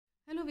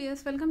Hello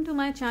viewers, welcome to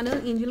my channel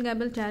Angel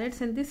Gabble Tarot.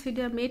 In this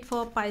video I made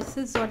for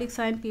Pisces zodiac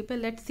sign people.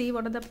 Let's see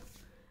what are the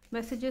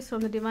messages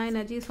from the Divine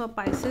Energies for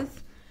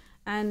Pisces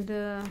and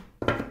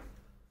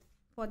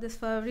for this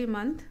February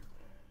month.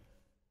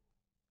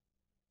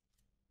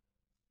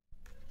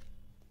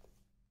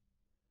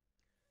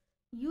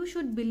 You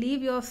should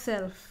believe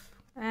yourself,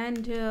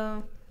 and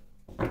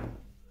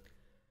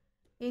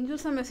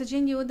angels are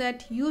messaging you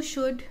that you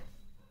should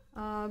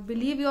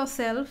believe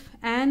yourself,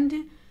 and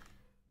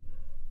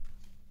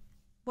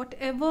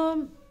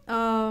whatever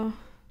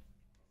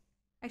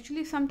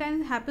actually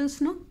sometimes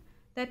happens, no,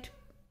 that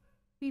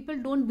people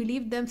don't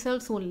believe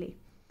themselves only.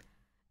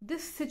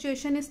 This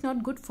situation is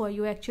not good for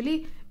you.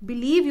 Actually,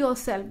 believe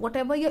yourself.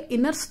 Whatever your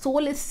inner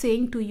soul is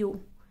saying to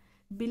you,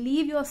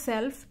 believe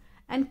yourself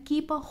and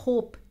keep a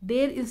hope.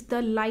 There is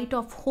the light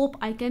of hope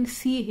I can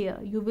see here.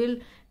 You will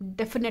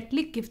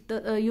definitely give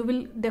the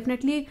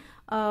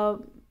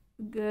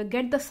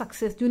get the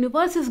success.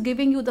 Universe is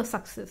giving you the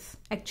success.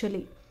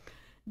 Actually,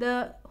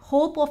 the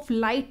hope of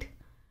light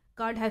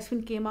card has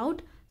been came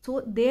out,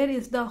 so there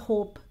is the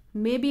hope.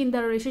 Maybe in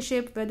the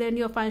relationship, whether in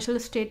your financial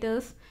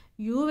status,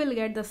 you will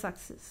get the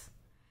success.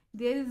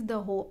 There is the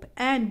hope.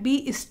 And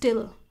be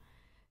still.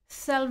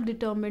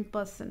 Self-determined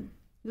person.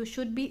 You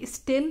should be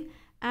still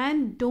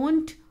and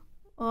don't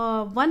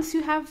once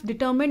you have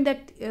determined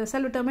that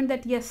self-determined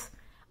that yes,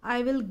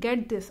 I will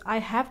get this, I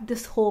have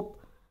this hope,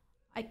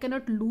 I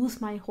cannot lose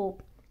my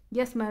hope.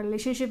 Yes, my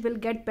relationship will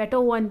get better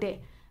one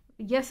day.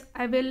 Yes,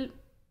 I will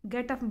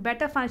get a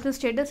better financial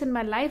status in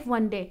my life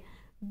one day.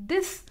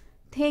 This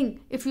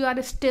thing, if you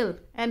are still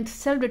and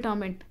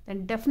self-determined,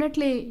 then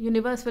definitely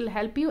universe will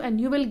help you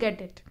and you will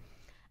get it.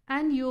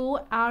 And you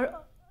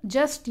are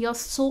just, your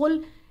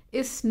soul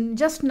is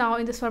just now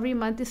in this February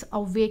month is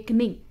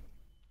awakening.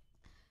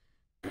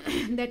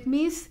 That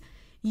means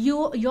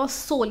your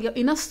soul, your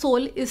inner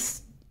soul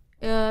is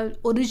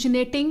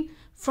originating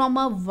from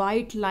a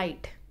white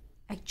light.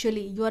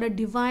 Actually, you are a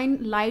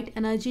divine light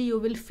energy. You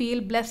will feel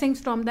blessings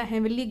from the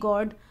heavenly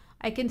God.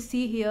 I can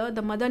see here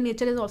the Mother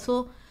Nature is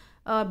also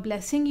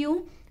blessing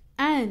you,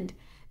 and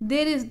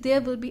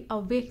there will be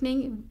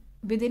awakening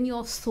within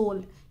your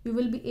soul. You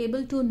will be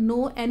able to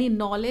know any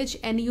knowledge,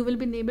 and you will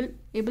be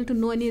able to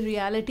know any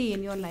reality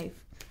in your life.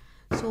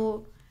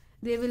 So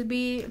there will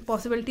be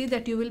possibility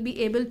that you will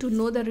be able to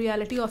know the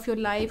reality of your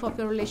life, of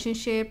your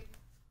relationship,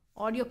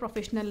 or your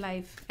professional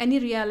life. Any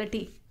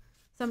reality,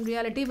 some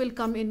reality will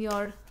come in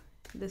your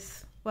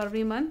this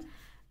February month.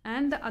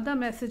 And the other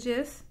message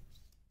is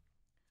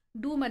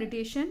do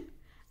meditation,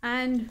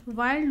 and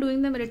while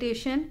doing the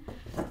meditation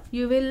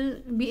you will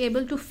be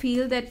able to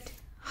feel that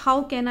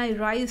how can I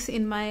rise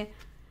in my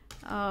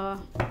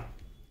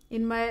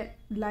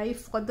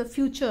life for the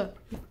future.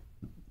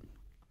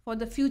 For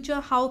the future,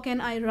 how can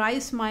I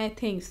rise my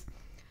things.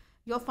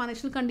 Your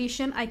financial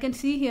condition, I can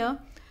see here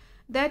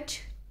that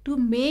to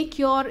make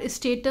your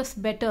status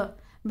better,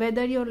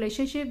 whether your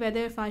relationship, whether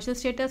your financial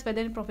status,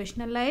 whether in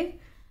professional life,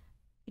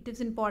 it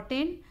is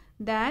important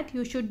that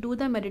you should do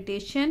the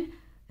meditation,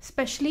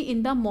 especially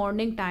in the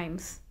morning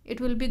times. It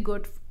will be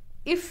good.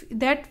 If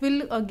that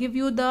will give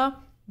you the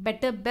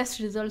best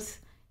results,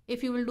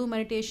 if you will do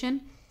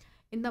meditation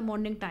in the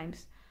morning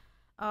times.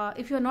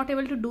 If you are not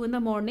able to do in the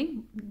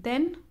morning,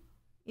 then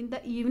in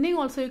the evening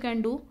also you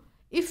can do.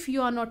 If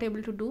you are not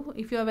able to do,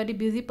 if you are a very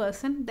busy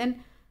person,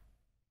 then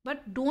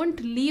but don't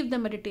leave the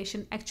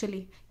meditation.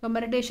 Actually, your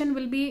meditation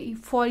will be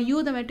for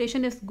you. The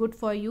meditation is good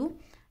for you,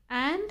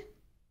 and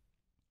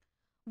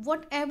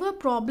whatever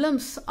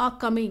problems are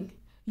coming,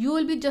 you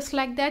will be just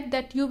like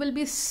that you will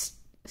be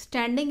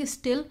standing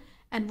still,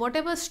 and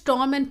whatever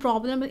storm and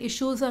problem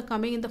issues are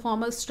coming in the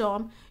form of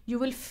storm, you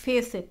will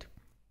face it.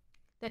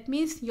 That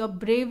means your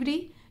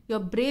bravery, your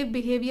brave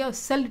behavior,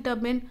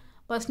 self-determined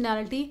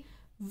personality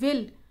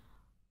will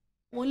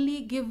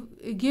only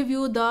give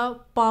you the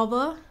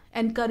power,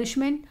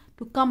 encouragement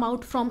to come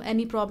out from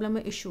any problem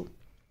or issue.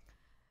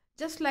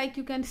 Just like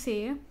you can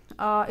say,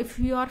 if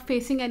you are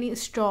facing any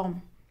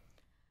storm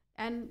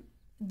and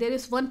there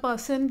is one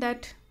person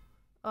that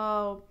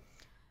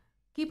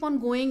keep on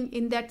going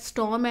in that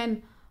storm,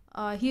 and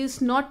he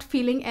is not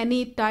feeling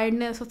any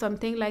tiredness or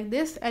something like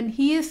this, and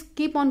he is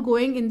keep on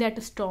going in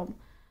that storm.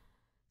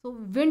 So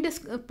wind is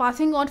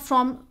passing on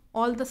from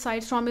all the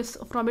sides from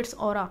its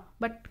aura,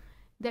 but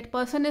that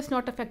person is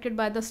not affected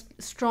by the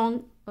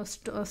strong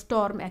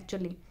storm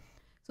actually.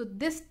 So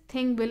this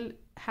thing will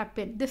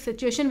happen. This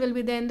situation will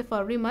be there in the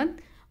February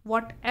month.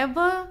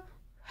 Whatever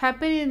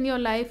happen in your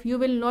life, you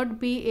will not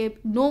be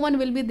no one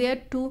will be there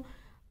to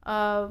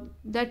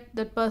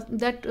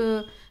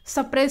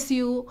suppress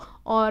you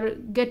or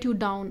get you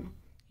down.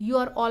 You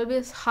are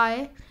always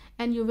high,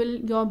 and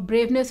your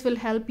braveness will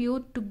help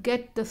you to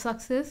get the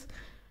success.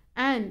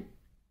 And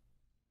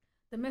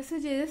the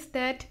message is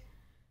that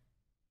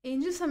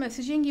angels are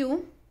messaging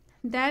you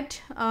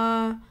that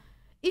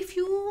if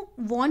you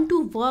want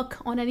to work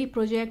on any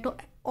project,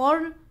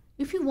 or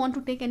if you want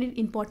to take any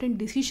important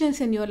decisions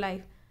in your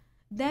life,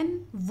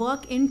 then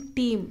work in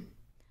team.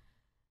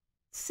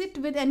 sit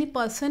with any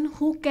person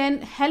who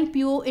can help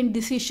you in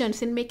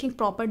decisions, in making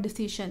proper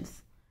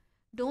decisions.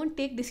 Don't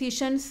take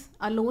decisions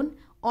alone,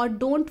 or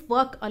don't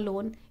work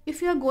alone.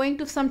 If you are going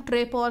to some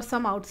trip or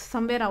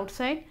somewhere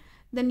outside,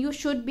 then you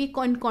should be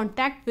in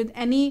contact with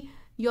any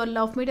your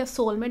love mate or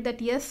soulmate,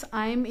 that yes,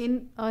 I am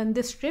in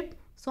this trip,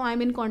 so I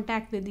am in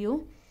contact with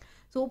you.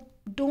 So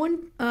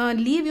don't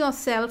leave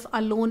yourself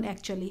alone.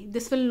 Actually,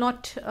 this will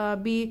not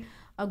be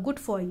good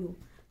for you.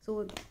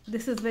 So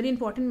this is very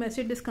important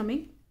message is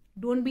coming.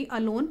 Don't be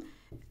alone.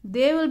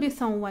 There will be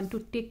someone to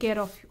take care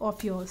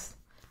of yours.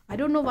 I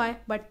don't know why,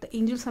 but the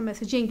angels are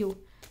messaging you.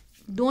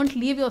 Don't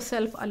leave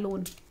yourself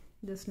alone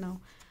just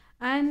now.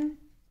 And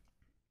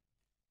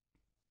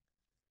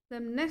the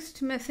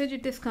next message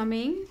it is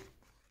coming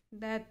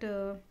that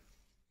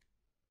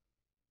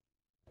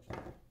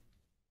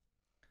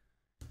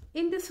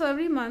in this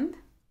February month,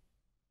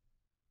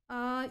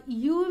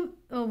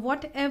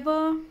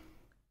 whatever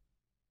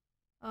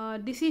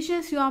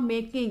decisions you are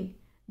making,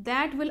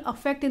 that will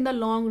affect in the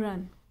long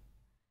run.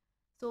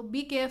 So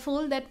be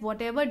careful that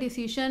whatever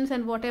decisions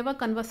and whatever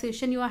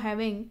conversation you are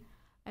having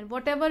and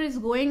whatever is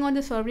going on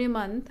this February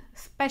month,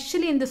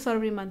 especially in this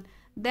February month,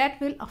 that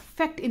will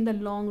affect in the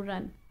long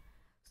run.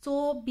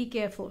 So be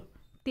careful.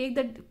 Take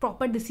the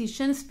proper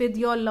decisions with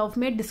your love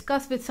mate,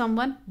 discuss with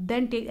someone,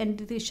 then take any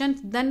decisions,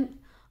 then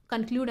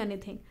conclude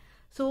anything.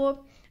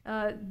 So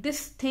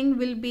this thing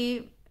will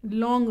be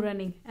long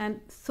running,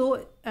 and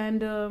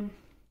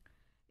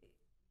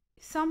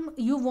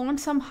you want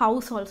some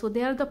house also.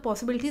 There are the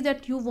possibility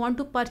that you want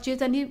to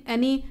purchase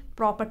any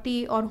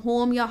property or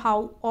home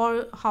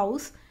or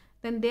house.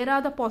 Then there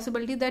are the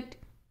possibility that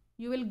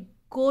you will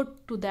go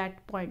to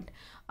that point.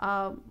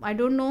 I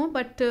don't know,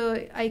 but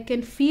I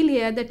can feel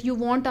here that you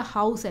want a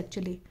house,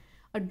 actually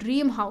a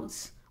dream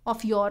house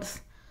of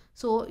yours.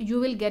 So you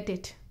will get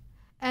it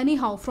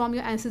anyhow from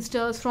your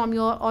ancestors,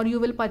 or you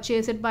will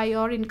purchase it by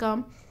your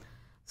income.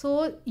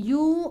 So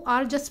you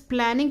are just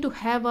planning to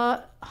have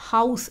a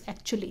house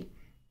actually,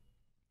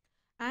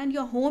 and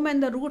your home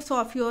and the roots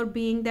of your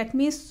being. That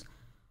means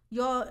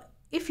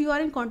if you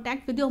are in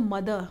contact with your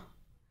mother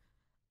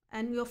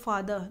and your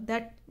father,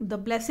 that the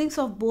blessings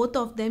of both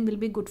of them will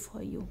be good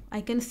for you.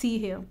 I can see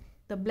here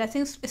the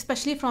blessings,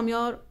 especially from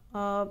your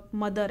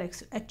mother.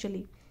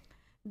 Actually,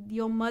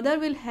 your mother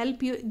will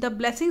help you. The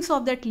blessings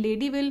of that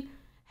lady will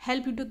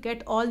help you to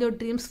get all your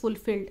dreams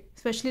fulfilled,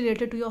 especially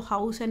related to your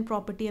house and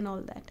property and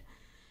all that.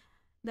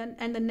 Then,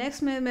 and the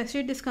next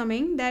message is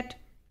coming that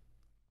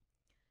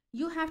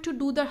you have to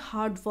do the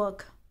hard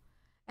work,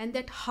 and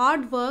that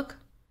hard work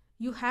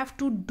you have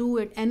to do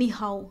it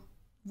anyhow.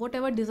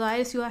 Whatever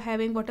desires you are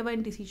having, whatever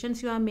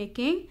decisions you are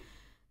making,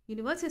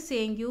 universe is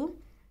saying you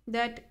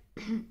that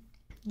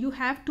you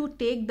have to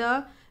take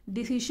the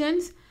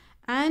decisions,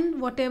 and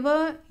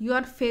whatever you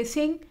are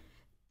facing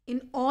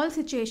in all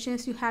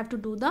situations, you have to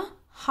do the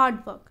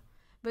hard work.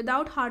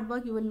 Without hard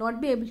work, you will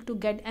not be able to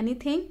get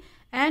anything,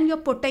 and your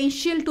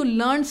potential to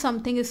learn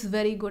something is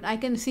very good. I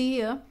can see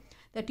here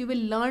that you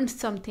will learn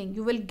something.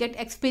 You will get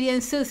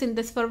experiences in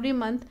this February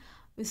month.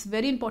 It's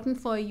very important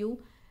for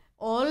you.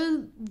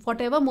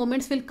 Whatever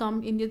moments will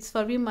come in this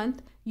February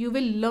month, you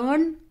will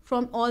learn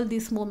from all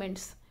these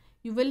moments.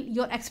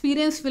 Your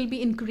experience will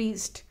be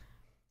increased.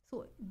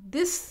 So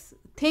this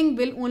thing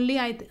will only,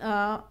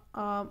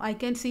 I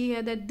can see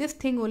here that this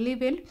thing only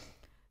will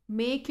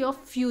make your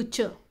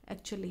future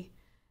actually.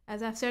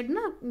 As I've said,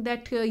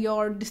 that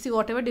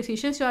whatever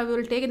decisions you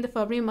will take in the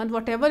February month,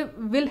 whatever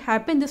will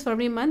happen this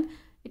February month,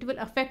 it will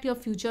affect your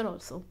future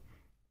also.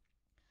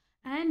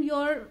 And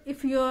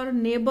if your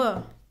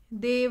neighbor,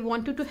 they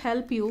wanted to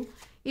help you,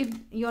 if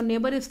your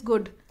neighbor is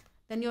good,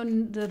 then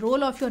the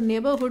role of your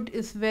neighborhood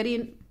is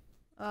very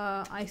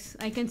I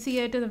can see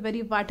it as a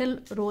very vital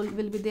role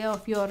will be there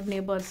of your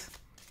neighbors.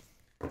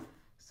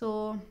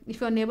 So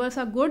if your neighbors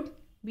are good,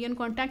 be in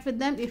contact with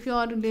them. If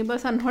your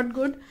neighbors are not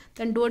good,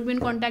 then don't be in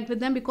contact with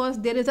them, because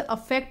there is an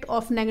effect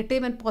of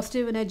negative and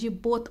positive energy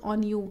both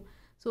on you.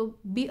 So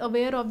be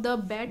aware of the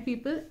bad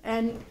people,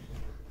 and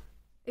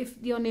if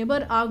your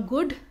neighbor are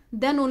good,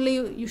 then only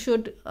you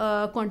should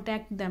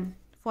contact them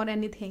for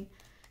anything,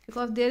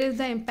 because there is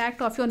the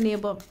impact of your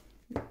neighbor.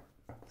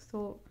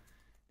 So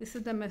this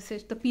is the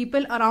message. The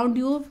people around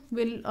you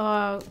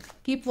will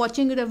keep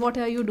watching you, that what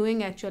are you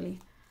doing actually.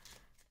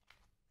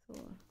 So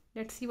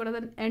let's see what are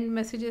the end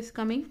messages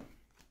coming.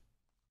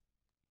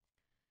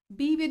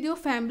 Be with your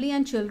family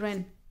and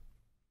children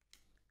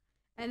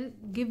and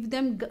give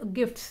them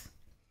gifts.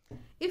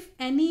 If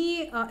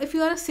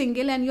you are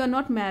single and you are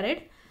not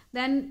married,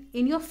 then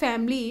in your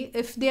family,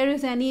 if there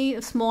is any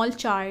small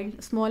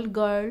child, small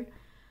girl,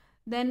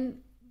 then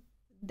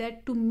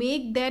that to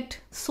make that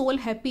soul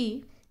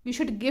happy, you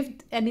should give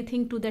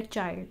anything to that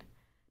child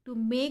to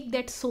make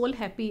that soul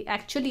happy.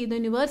 Actually, the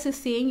universe is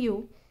saying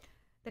you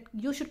that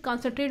you should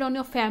concentrate on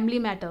your family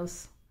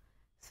matters,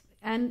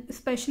 and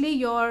especially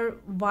your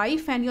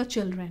wife and your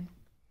children.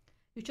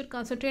 You should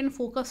concentrate and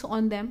focus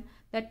on them,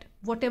 that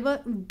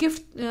whatever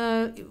gift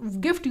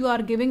you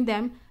are giving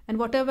them, and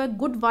whatever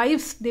good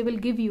vibes they will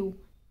give you,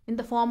 in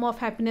the form of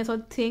happiness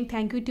or saying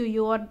thank you to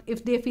you, or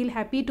if they feel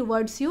happy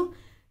towards you,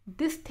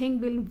 this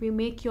thing will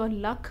make your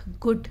luck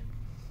good.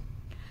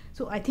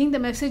 So I think the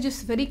message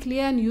is very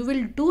clear, and you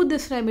will do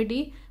this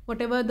remedy,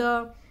 whatever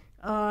the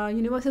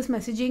universe is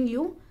messaging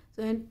you.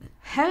 So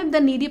help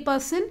the needy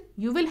person,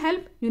 you will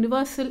help,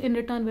 universe will in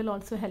return will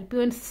also help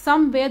you. In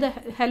some way the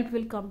help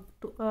will come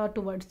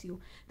towards you.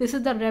 This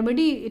is the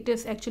remedy, it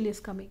is actually is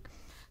coming.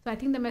 So I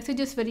think the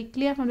message is very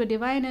clear from the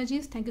Divine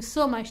Energies. Thank you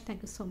so much.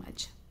 Thank you so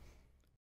much.